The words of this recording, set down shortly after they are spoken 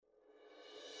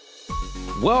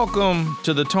Welcome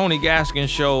to the Tony Gaskin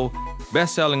Show,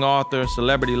 best-selling author,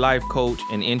 celebrity life coach,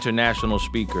 and international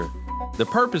speaker. The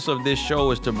purpose of this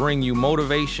show is to bring you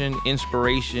motivation,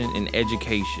 inspiration, and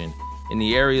education in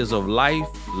the areas of life,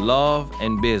 love,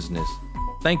 and business.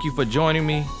 Thank you for joining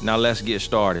me. Now let's get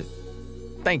started.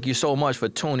 Thank you so much for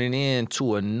tuning in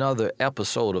to another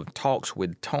episode of Talks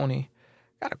with Tony.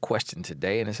 Got a question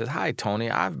today, and it says, "Hi, Tony.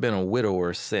 I've been a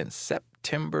widower since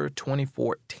September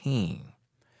 2014.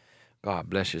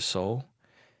 God bless your soul.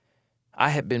 I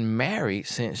had been married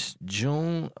since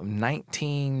June of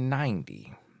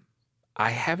 1990. I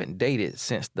haven't dated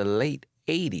since the late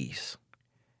 80s,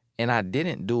 and I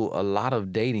didn't do a lot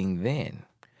of dating then.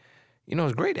 You know,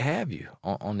 it's great to have you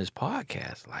on this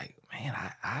podcast. Like, man,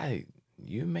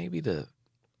 you may be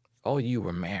you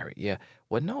were married. Yeah.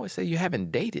 Well, no, it said you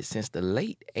haven't dated since the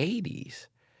late 80s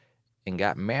and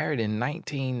got married in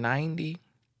 1990.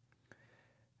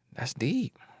 That's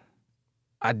deep.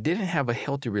 I didn't have a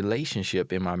healthy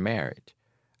relationship in my marriage.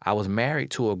 I was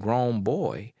married to a grown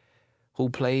boy who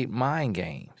played mind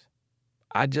games.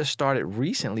 I just started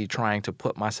recently trying to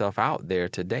put myself out there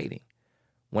to dating.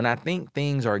 When I think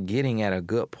things are getting at a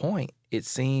good point, it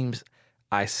seems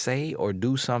I say or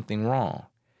do something wrong.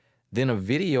 Then a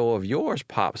video of yours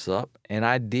pops up and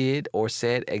I did or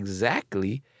said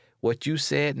exactly what you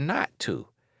said not to.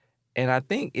 And I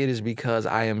think it is because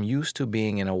I am used to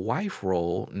being in a wife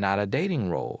role, not a dating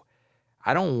role.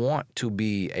 I don't want to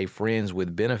be a friends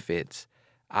with benefits.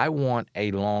 I want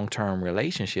a long-term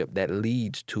relationship that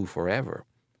leads to forever.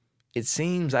 It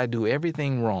seems I do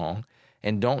everything wrong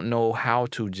and don't know how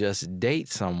to just date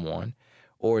someone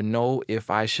or know if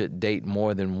I should date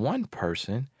more than one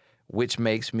person, which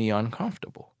makes me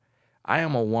uncomfortable. I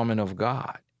am a woman of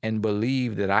God and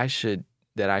believe that I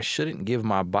shouldn't give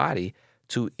my body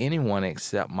to anyone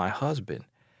except my husband.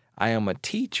 I am a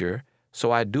teacher,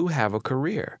 so I do have a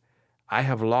career. I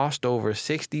have lost over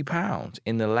 60 pounds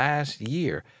in the last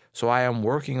year, so I am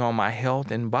working on my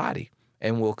health and body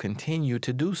and will continue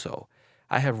to do so.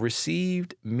 I have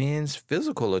received men's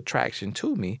physical attraction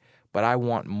to me, but I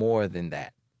want more than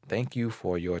that. Thank you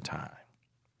for your time."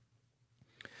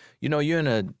 You know, you're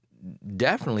in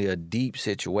definitely a deep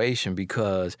situation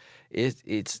because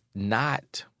it's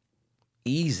not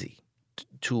easy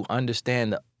to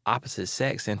understand the opposite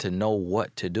sex and to know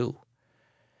what to do.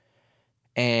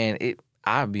 And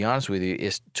I'll be honest with you,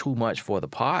 it's too much for the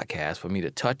podcast for me to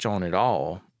touch on it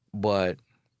all, but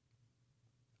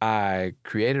I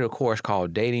created a course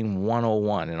called Dating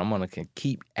 101, and I'm going to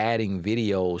keep adding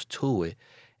videos to it,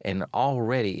 and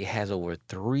already it has over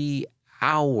 3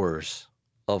 hours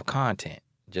of content,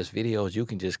 just videos you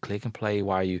can just click and play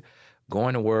while you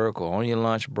going to work or on your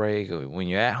lunch break or when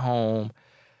you're at home.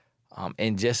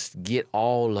 And just get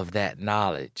all of that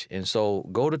knowledge. And so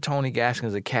go to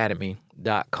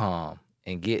TonyGaskinsAcademy.com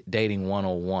and get Dating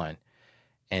 101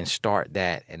 and start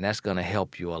that, and that's going to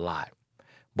help you a lot.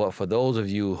 But for those of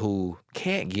you who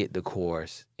can't get the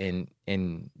course and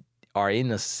are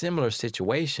in a similar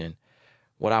situation,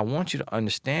 what I want you to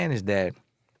understand is that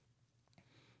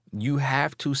you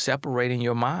have to separate in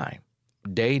your mind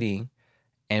dating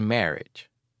and marriage.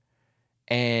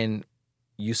 And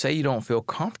you say you don't feel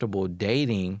comfortable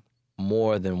dating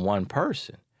more than one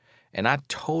person. And I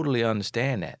totally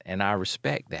understand that, and I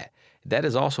respect that. That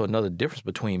is also another difference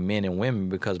between men and women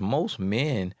because most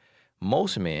men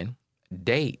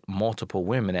date multiple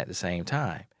women at the same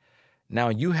time. Now,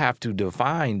 you have to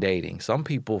define dating. Some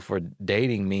people, for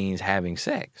dating means having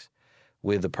sex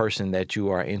with the person that you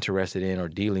are interested in or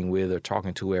dealing with or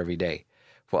talking to every day.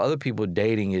 For other people,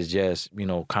 dating is just,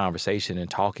 conversation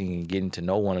and talking and getting to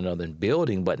know one another and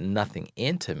building, but nothing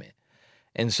intimate.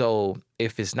 And so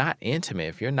if it's not intimate,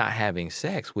 if you're not having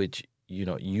sex, which,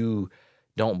 you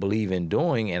don't believe in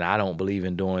doing, and I don't believe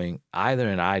in doing either,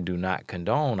 and I do not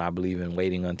condone, I believe in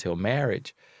waiting until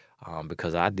marriage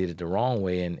because I did it the wrong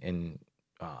way and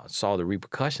saw the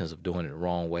repercussions of doing it the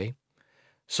wrong way.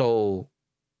 So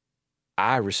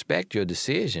I respect your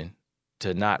decision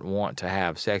to not want to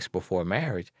have sex before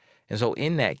marriage. And so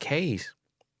in that case,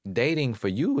 dating for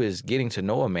you is getting to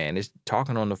know a man. It's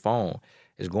talking on the phone.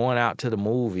 It's going out to the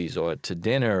movies or to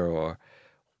dinner or,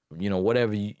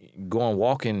 whatever, going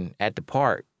walking at the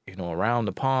park, around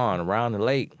the pond, around the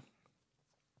lake,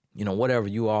 whatever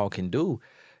you all can do,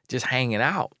 just hanging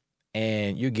out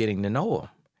and you're getting to know him.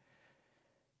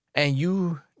 And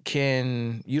you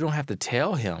don't have to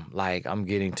tell him, like, I'm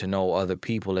getting to know other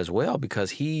people as well,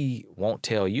 because he won't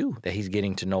tell you that he's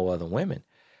getting to know other women.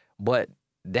 But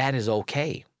that is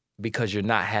okay because you're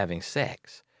not having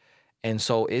sex. And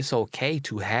so it's okay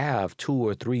to have 2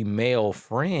 or 3 male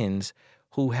friends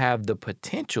who have the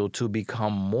potential to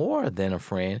become more than a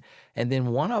friend. And then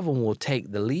one of them will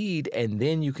take the lead, and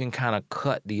then you can kind of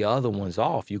cut the other ones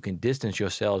off. You can distance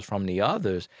yourselves from the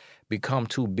others, become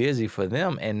too busy for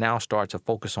them, and now start to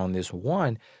focus on this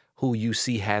one who you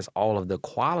see has all of the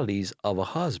qualities of a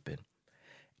husband.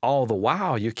 All the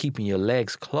while, you're keeping your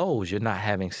legs closed. You're not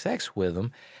having sex with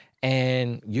him,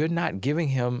 and you're not giving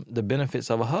him the benefits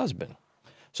of a husband.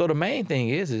 So the main thing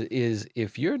is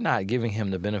if you're not giving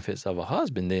him the benefits of a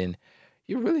husband, then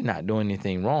you're really not doing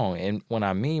anything wrong. And what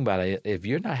I mean by that, if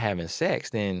you're not having sex,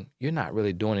 then you're not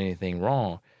really doing anything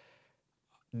wrong.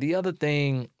 The other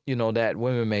thing, that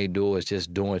women may do is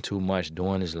just doing too much,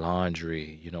 doing his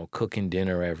laundry, cooking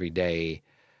dinner every day,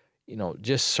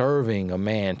 just serving a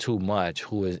man too much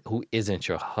who isn't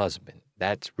your husband.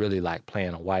 That's really like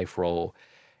playing a wife role,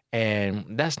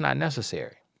 and that's not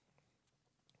necessary.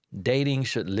 Dating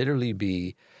should literally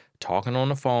be talking on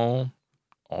the phone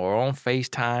or on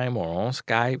FaceTime or on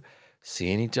Skype,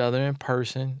 seeing each other in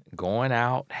person, going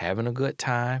out, having a good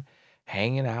time,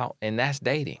 hanging out, and that's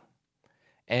dating.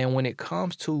 And when it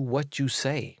comes to what you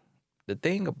say, the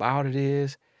thing about it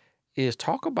is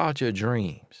talk about your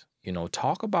dreams,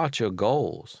 talk about your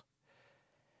goals.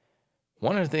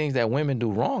 One of the things that women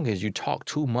do wrong is you talk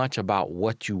too much about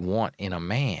what you want in a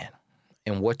man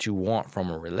and what you want from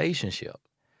a relationship.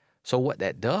 So what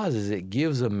that does is it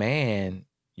gives a man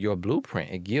your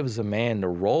blueprint. It gives a man the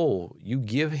role. You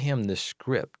give him the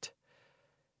script,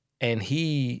 and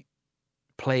he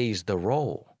plays the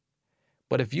role.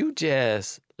 But if you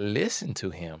just listen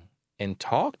to him and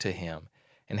talk to him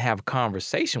and have a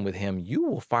conversation with him, you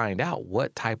will find out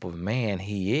what type of man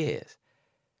he is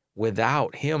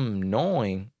without him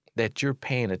knowing that you're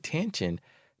paying attention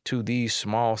to these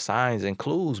small signs and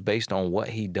clues based on what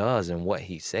he does and what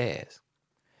he says.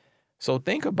 So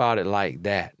think about it like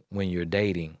that when you're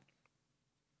dating,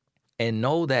 and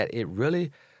know that it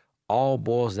really all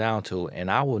boils down to, and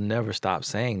I will never stop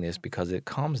saying this because it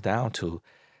comes down to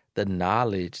the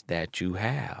knowledge that you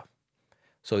have.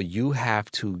 So you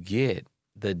have to get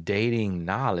the dating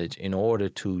knowledge in order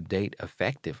to date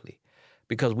effectively,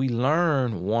 because we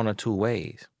learn one or two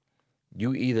ways.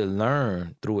 You either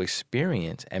learn through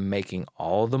experience and making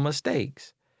all the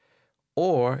mistakes,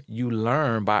 or you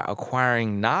learn by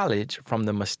acquiring knowledge from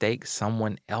the mistakes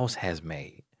someone else has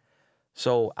made.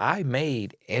 So I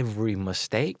made every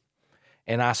mistake,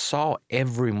 and I saw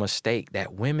every mistake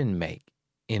that women make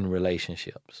in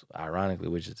relationships, ironically,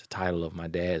 which is the title of my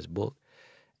dad's book,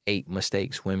 8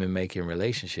 Mistakes Women Make in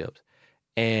Relationships.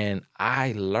 And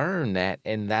I learned that,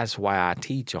 and that's why I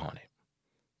teach on it.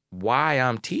 Why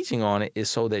I'm teaching on it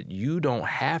is so that you don't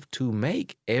have to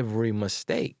make every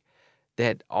mistake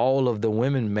that all of the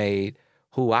women made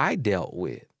who I dealt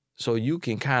with. So you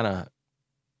can kind of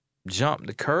jump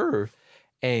the curve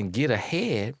and get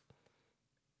ahead,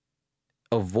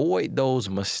 avoid those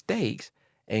mistakes,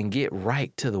 and get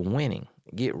right to the winning,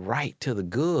 get right to the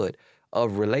good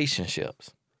of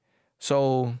relationships.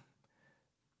 So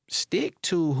stick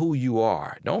to who you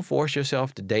are. Don't force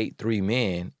yourself to date 3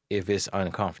 men if it's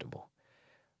uncomfortable.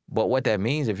 But what that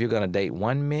means, if you're going to date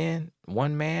one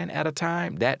man at a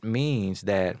time, that means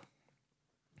that,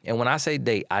 and when I say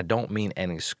date, I don't mean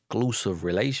an exclusive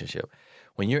relationship.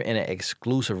 When you're in an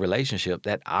exclusive relationship,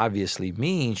 that obviously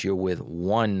means you're with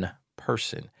one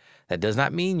person. That does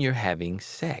not mean you're having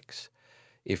sex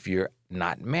if you're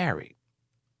not married.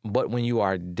 But when you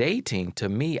are dating, to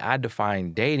me, I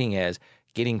define dating as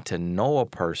getting to know a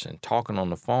person, talking on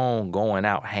the phone, going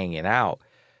out, hanging out.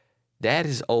 That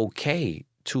is okay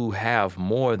to have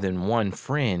more than one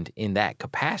friend in that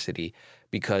capacity,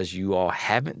 because you all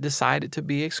haven't decided to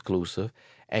be exclusive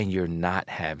and you're not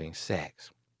having sex.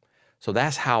 So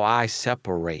that's how I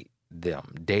separate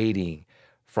them, dating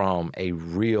from a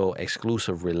real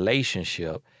exclusive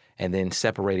relationship, and then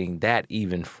separating that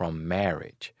even from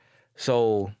marriage.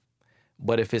 So,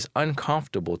 but if it's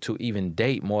uncomfortable to even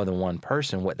date more than one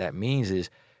person, what that means is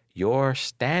your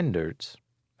standards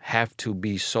have to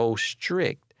be so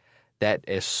strict that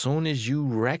as soon as you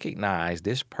recognize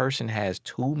this person has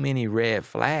too many red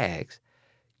flags,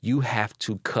 you have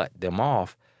to cut them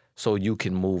off so you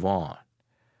can move on.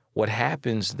 What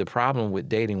happens, the problem with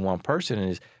dating one person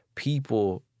is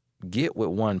people get with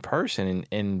one person,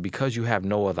 and because you have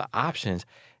no other options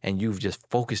and you've just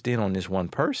focused in on this one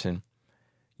person,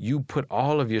 you put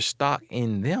all of your stock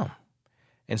in them.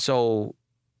 And so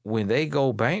when they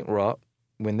go bankrupt,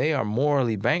 when they are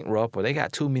morally bankrupt or they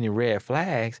got too many red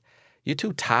flags, you're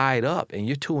too tied up and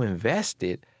you're too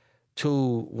invested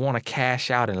to want to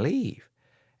cash out and leave.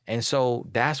 And so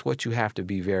that's what you have to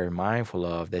be very mindful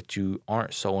of, that you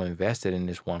aren't so invested in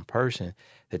this one person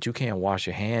that you can't wash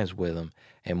your hands with him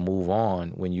and move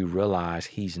on when you realize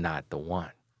he's not the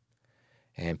one,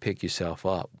 and pick yourself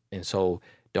up. And so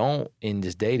don't, in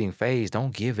this dating phase,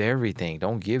 don't give everything.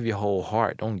 Don't give your whole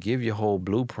heart. Don't give your whole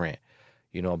blueprint,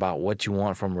 about what you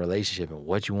want from a relationship and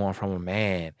what you want from a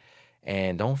man.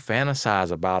 And don't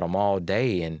fantasize about him all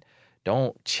day, and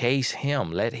don't chase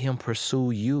him. Let him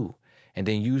pursue you. And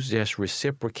then you just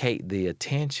reciprocate the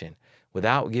attention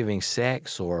without giving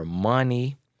sex or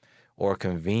money or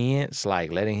convenience,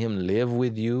 like letting him live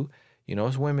with you.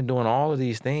 It's women doing all of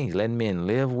these things, letting men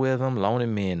live with them,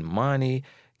 loaning men money,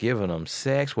 giving them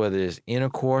sex, whether it's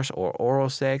intercourse or oral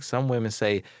sex. Some women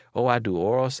say, oh, I do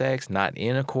oral sex, not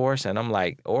intercourse. And I'm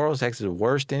like, oral sex is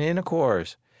worse than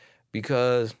intercourse,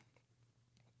 because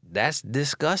that's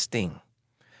disgusting.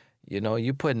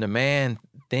 You're putting a man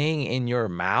thing in your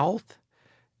mouth,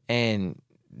 and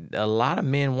a lot of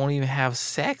men won't even have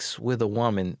sex with a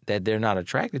woman that they're not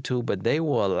attracted to, but they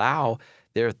will allow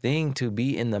their thing to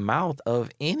be in the mouth of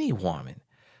any woman.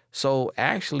 So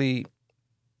actually,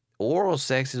 oral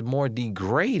sex is more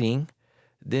degrading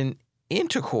than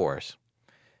intercourse.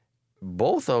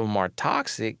 Both of them are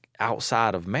toxic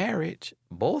outside of marriage.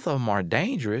 Both of them are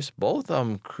dangerous. Both of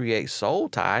them create soul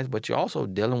ties, but you're also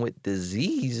dealing with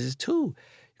diseases too.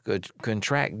 You could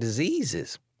contract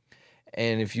diseases.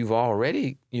 And if you've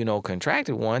already,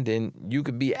 contracted one, then you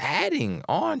could be adding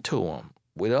on to them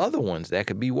with other ones that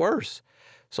could be worse.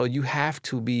 So you have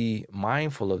to be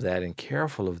mindful of that and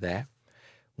careful of that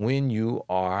when you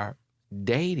are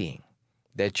dating,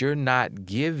 that you're not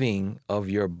giving of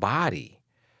your body,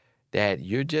 that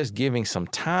you're just giving some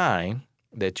time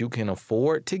that you can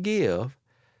afford to give,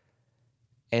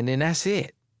 and then that's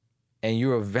it. And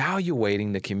you're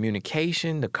evaluating the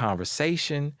communication, the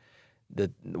conversation,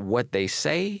 what they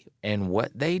say and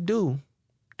what they do,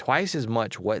 twice as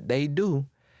much what they do,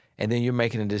 and then you're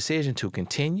making a decision to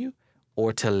continue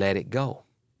or to let it go.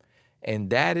 And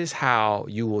that is how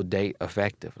you will date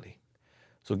effectively.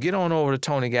 So get on over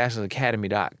to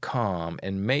TonyGaskinsAcademy.com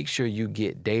and make sure you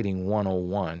get Dating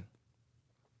 101,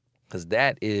 because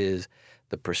that is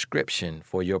the prescription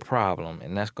for your problem,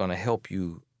 and that's going to help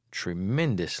you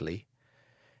tremendously.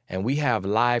 And we have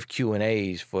live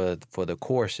Q&As for the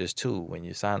courses too. When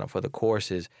you sign up for the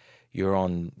courses, you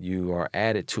are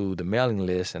added to the mailing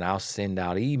list, and I'll send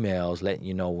out emails letting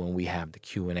you know when we have the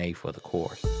Q&A for the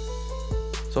course.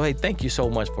 So hey, thank you so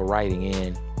much for writing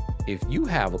in. If you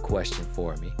have a question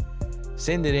for me,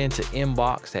 send it in to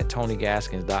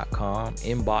inbox@TonyGaskins.com,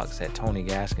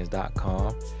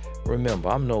 inbox@TonyGaskins.com. Remember,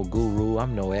 I'm no guru,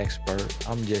 I'm no expert.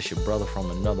 I'm just your brother from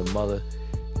another mother,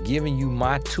 giving you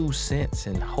my 2 cents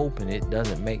and hoping it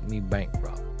doesn't make me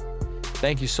bankrupt.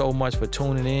 Thank you so much for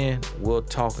tuning in. We'll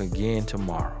talk again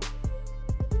tomorrow.